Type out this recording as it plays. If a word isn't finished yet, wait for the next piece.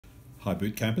Hi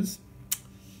Bootcampers.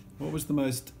 What was the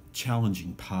most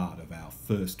challenging part of our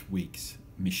first week's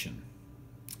mission?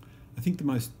 I think the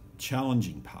most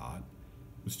challenging part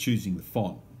was choosing the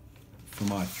font for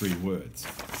my 3 words.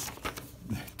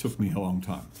 It took me a long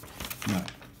time. No,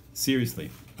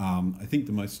 seriously, I think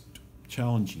the most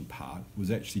challenging part was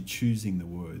actually choosing the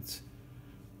words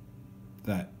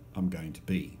that I'm going to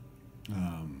be.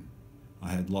 I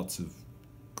had lots of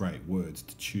great words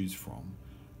to choose from,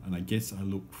 and I guess I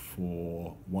looked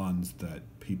for ones that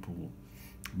people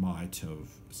might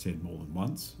have said more than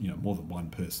once. More than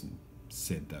one person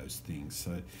said those things.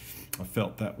 So I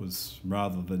felt that was,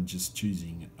 rather than just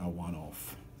choosing a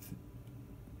one-off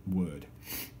word.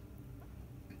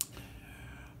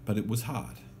 But it was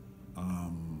hard.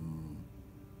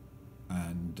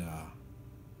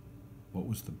 What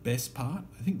was the best part?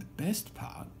 I think the best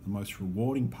part, the most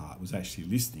rewarding part, was actually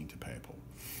listening to people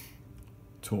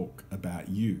talk about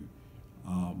you.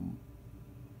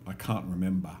 I can't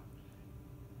remember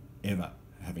ever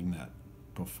having that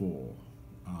before.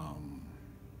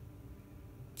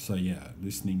 So yeah,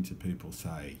 listening to people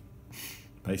say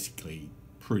basically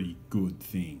pretty good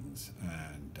things,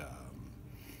 and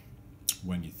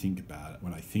when I think about it,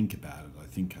 I think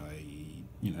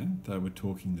they were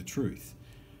talking the truth.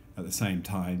 At the same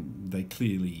time, they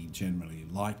clearly generally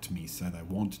liked me, so they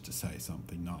wanted to say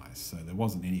something nice. So there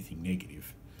wasn't anything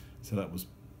negative. So that was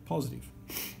positive.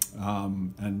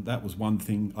 And that was one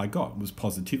thing I got, was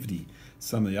positivity.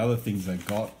 Some of the other things I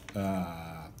got,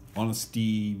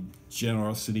 honesty,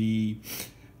 generosity,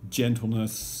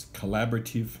 gentleness,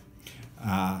 collaborative.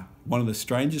 One of the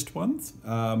strangest ones,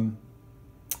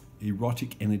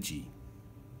 erotic energy.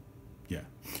 Yeah,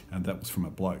 and that was from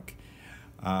a bloke.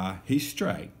 He's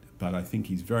straight, but I think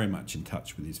he's very much in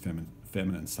touch with his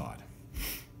feminine side.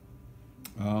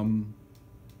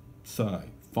 So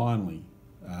finally,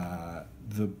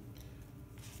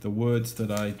 the words that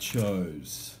I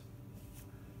chose.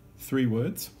 3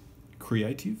 words: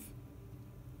 creative,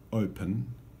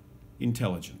 open,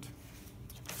 intelligent.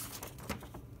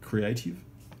 Creative,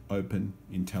 open,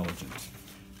 intelligent.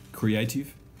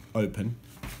 Creative, open,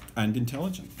 and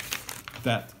intelligent.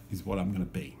 That is what I'm going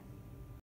to be.